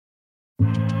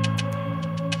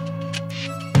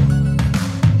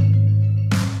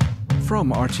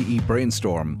From RTE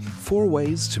Brainstorm, 4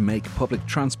 ways to make public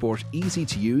transport easy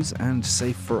to use and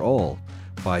safe for all,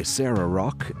 by Sarah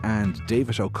Rock and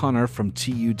David O'Connor from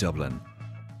TU Dublin.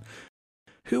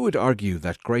 Who would argue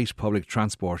that great public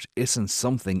transport isn't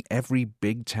something every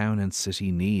big town and city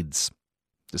needs?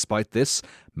 Despite this,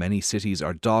 many cities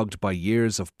are dogged by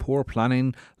years of poor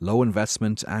planning, low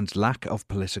investment and lack of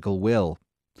political will.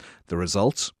 The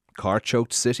result?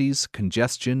 Car-choked cities,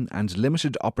 congestion and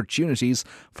limited opportunities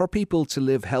for people to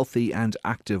live healthy and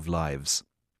active lives.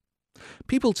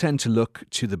 People tend to look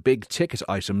to the big-ticket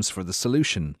items for the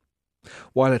solution.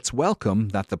 While it's welcome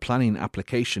that the planning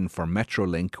application for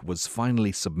Metrolink was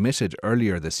finally submitted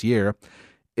earlier this year,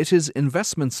 it is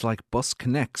investments like Bus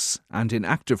Connects and in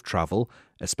active travel,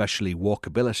 especially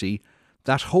walkability,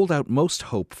 that hold out most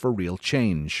hope for real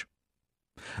change.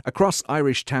 Across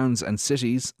Irish towns and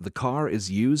cities, the car is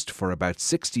used for about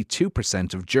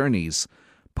 62% of journeys.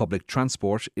 Public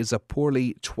transport is a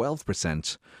poorly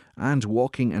 12%, and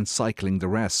walking and cycling the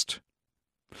rest.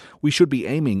 We should be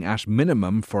aiming at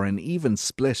minimum for an even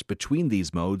split between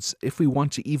these modes if we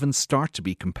want to even start to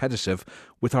be competitive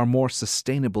with our more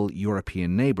sustainable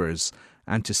European neighbours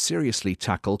and to seriously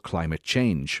tackle climate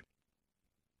change.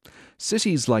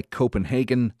 Cities like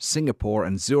Copenhagen, Singapore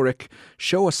and Zurich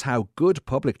show us how good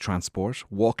public transport,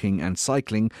 walking and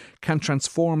cycling can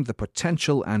transform the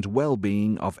potential and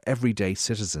well-being of everyday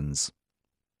citizens.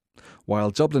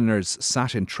 While Dubliners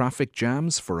sat in traffic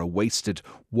jams for a wasted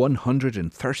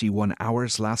 131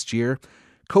 hours last year,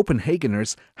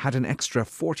 Copenhageners had an extra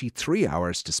 43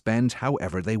 hours to spend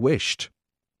however they wished.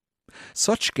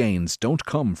 Such gains don't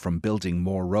come from building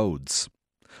more roads.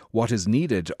 What is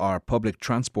needed are public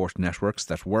transport networks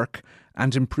that work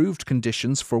and improved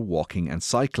conditions for walking and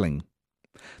cycling.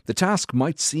 The task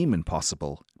might seem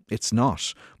impossible. It's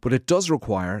not, but it does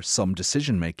require some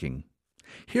decision-making.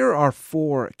 Here are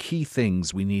 4 key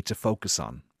things we need to focus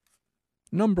on.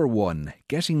 Number 1.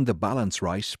 Getting the balance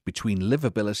right between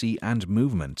livability and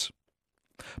movement.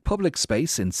 Public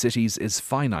space in cities is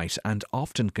finite and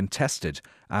often contested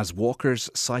as walkers,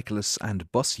 cyclists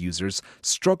and bus users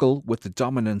struggle with the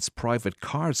dominance private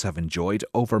cars have enjoyed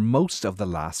over most of the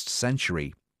last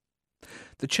century.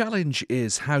 The challenge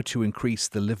is how to increase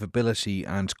the livability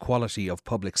and quality of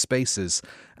public spaces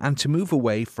and to move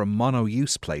away from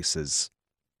mono-use places.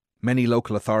 Many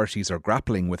local authorities are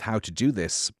grappling with how to do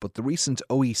this, but the recent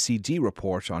OECD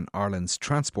report on Ireland's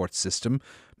transport system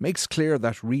makes clear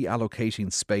that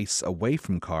reallocating space away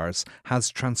from cars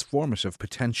has transformative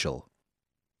potential.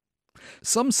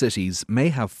 Some cities may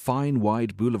have fine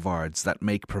wide boulevards that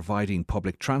make providing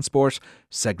public transport,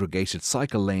 segregated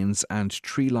cycle lanes and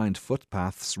tree-lined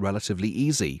footpaths relatively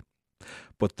easy.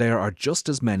 But there are just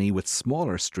as many with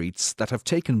smaller streets that have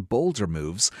taken bolder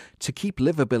moves to keep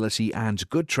livability and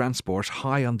good transport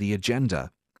high on the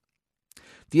agenda.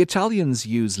 The Italians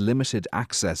use limited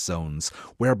access zones,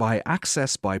 whereby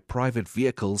access by private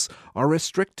vehicles are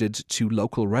restricted to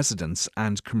local residents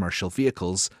and commercial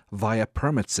vehicles via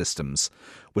permit systems,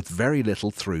 with very little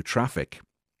through traffic.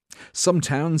 Some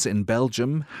towns in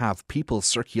Belgium have people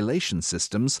circulation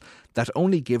systems that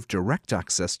only give direct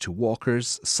access to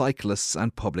walkers, cyclists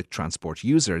and public transport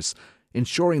users,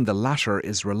 ensuring the latter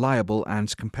is reliable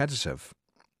and competitive.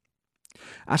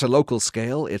 At a local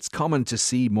scale, it's common to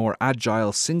see more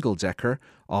agile single-decker,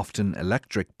 often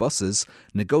electric buses,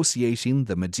 negotiating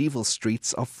the medieval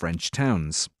streets of French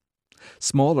towns.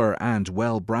 Smaller and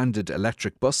well-branded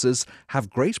electric buses have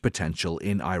great potential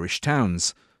in Irish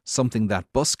towns, something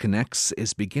that Bus Connects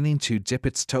is beginning to dip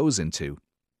its toes into.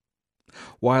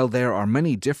 While there are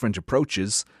many different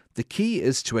approaches, the key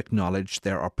is to acknowledge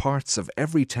there are parts of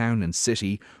every town and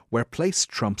city where place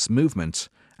trumps movement,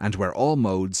 and where all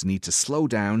modes need to slow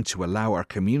down to allow our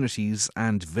communities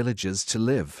and villages to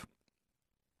live.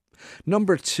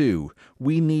 Number 2.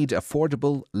 We need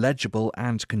affordable, legible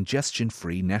and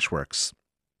congestion-free networks.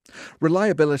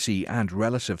 Reliability and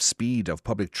relative speed of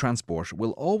public transport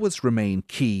will always remain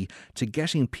key to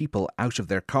getting people out of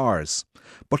their cars,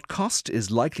 but cost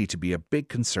is likely to be a big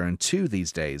concern too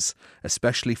these days,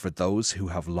 especially for those who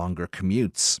have longer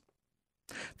commutes.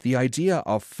 The idea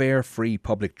of fare-free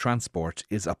public transport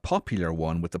is a popular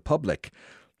one with the public,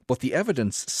 but the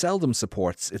evidence seldom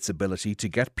supports its ability to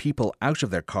get people out of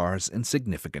their cars in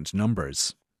significant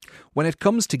numbers. When it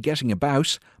comes to getting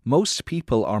about, most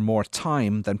people are more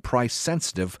time than price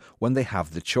sensitive when they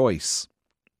have the choice.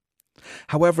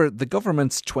 However, the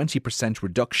government's 20%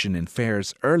 reduction in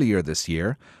fares earlier this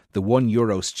year, the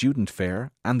 €1 student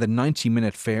fare and the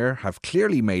 90-minute fare have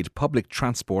clearly made public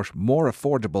transport more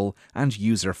affordable and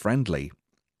user-friendly.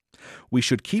 We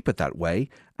should keep it that way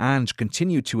and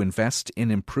continue to invest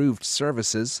in improved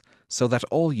services so that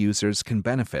all users can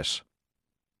benefit.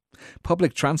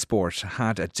 Public transport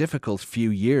had a difficult few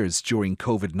years during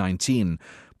COVID-19,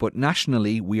 but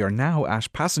nationally we are now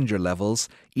at passenger levels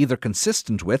either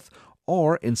consistent with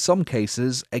or, in some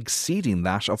cases, exceeding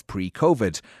that of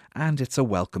pre-COVID, and it's a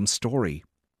welcome story.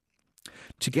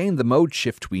 To gain the mode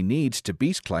shift we need to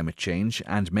beat climate change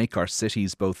and make our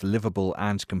cities both livable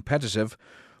and competitive,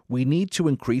 we need to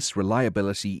increase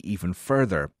reliability even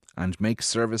further and make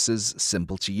services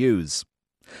simple to use.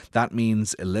 That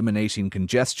means eliminating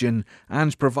congestion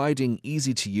and providing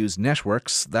easy-to-use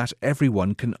networks that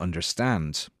everyone can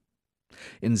understand.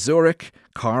 In Zurich,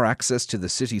 car access to the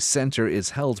city centre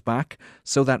is held back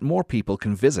so that more people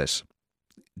can visit.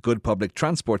 Good public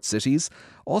transport cities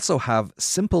also have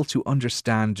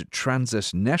simple-to-understand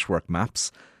transit network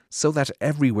maps so that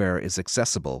everywhere is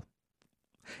accessible.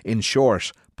 In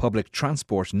short, public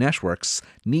transport networks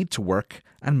need to work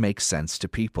and make sense to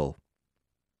people.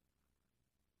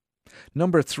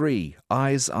 Number 3.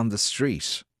 Eyes on the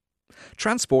street.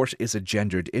 Transport is a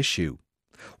gendered issue.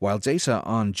 While data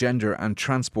on gender and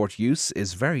transport use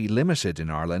is very limited in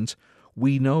Ireland,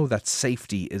 we know that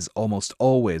safety is almost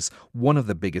always one of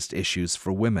the biggest issues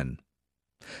for women.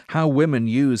 How women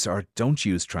use or don't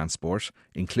use transport,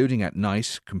 including at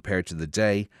night compared to the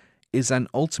day, is an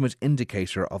ultimate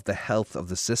indicator of the health of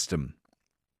the system.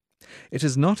 It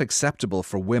is not acceptable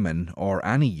for women or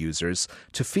any users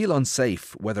to feel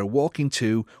unsafe whether walking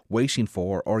to, waiting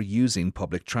for or using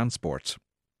public transport.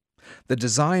 The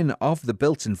design of the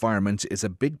built environment is a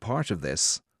big part of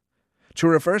this. To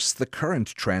reverse the current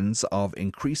trends of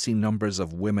increasing numbers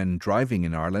of women driving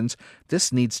in Ireland,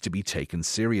 this needs to be taken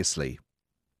seriously.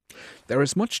 There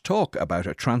is much talk about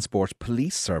a transport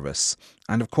police service,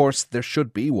 and of course there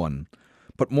should be one,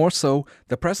 but more so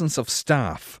the presence of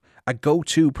staff, a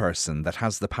go-to person that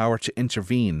has the power to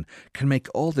intervene, can make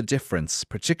all the difference,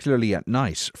 particularly at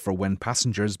night for when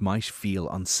passengers might feel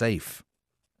unsafe.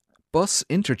 Bus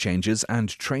interchanges and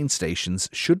train stations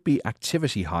should be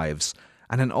activity hives,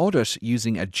 and an audit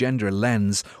using a gender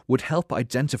lens would help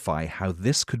identify how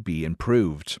this could be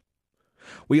improved.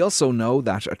 We also know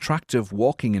that attractive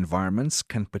walking environments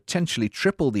can potentially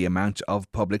triple the amount of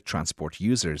public transport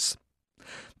users.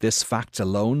 This fact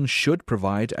alone should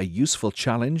provide a useful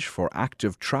challenge for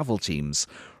active travel teams,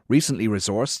 recently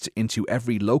resourced into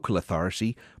every local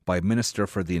authority by Minister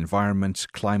for the Environment,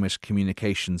 Climate,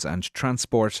 Communications and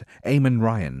Transport, Eamon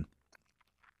Ryan.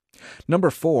 Number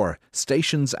 4.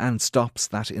 Stations and stops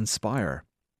that inspire.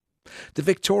 The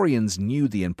Victorians knew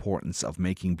the importance of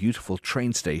making beautiful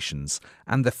train stations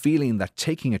and the feeling that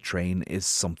taking a train is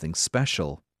something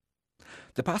special.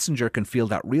 The passenger can feel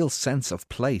that real sense of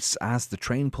place as the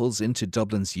train pulls into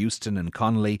Dublin's Euston and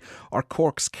Connolly or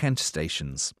Cork's Kent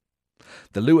stations.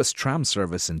 The Luas tram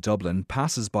service in Dublin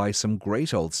passes by some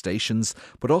great old stations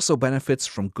but also benefits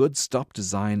from good stop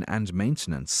design and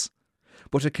maintenance.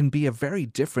 But it can be a very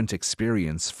different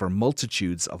experience for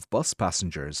multitudes of bus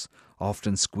passengers,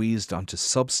 often squeezed onto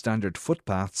substandard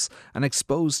footpaths and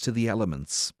exposed to the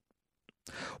elements.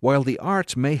 While the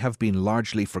art may have been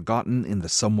largely forgotten in the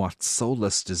somewhat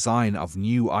soulless design of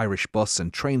new Irish bus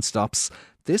and train stops,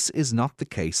 this is not the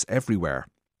case everywhere.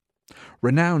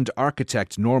 Renowned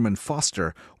architect Norman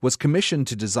Foster was commissioned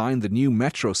to design the new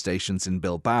metro stations in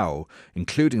Bilbao,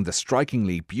 including the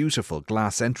strikingly beautiful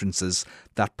glass entrances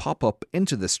that pop up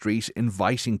into the street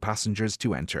inviting passengers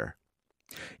to enter.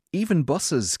 Even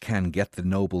buses can get the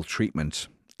noble treatment.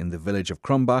 In the village of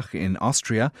Krumbach in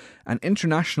Austria, an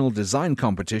international design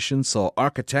competition saw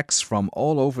architects from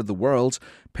all over the world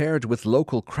paired with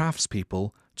local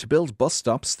craftspeople to build bus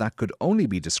stops that could only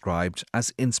be described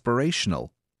as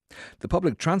inspirational. The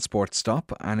public transport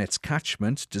stop and its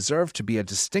catchment deserve to be a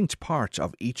distinct part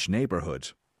of each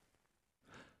neighbourhood.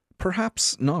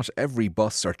 Perhaps not every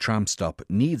bus or tram stop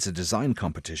needs a design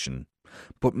competition,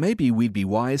 but maybe we'd be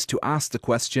wise to ask the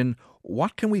question,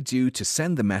 what can we do to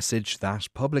send the message that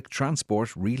public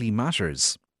transport really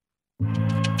matters?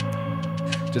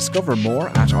 Discover more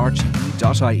at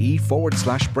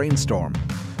rte.ie/brainstorm.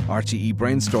 RTE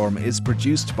Brainstorm is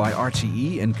produced by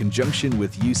RTE in conjunction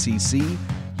with UCC,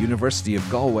 University of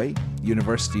Galway,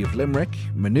 University of Limerick,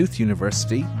 Maynooth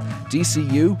University,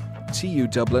 DCU, TU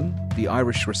Dublin, the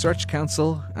Irish Research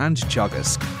Council and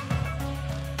Teagasc.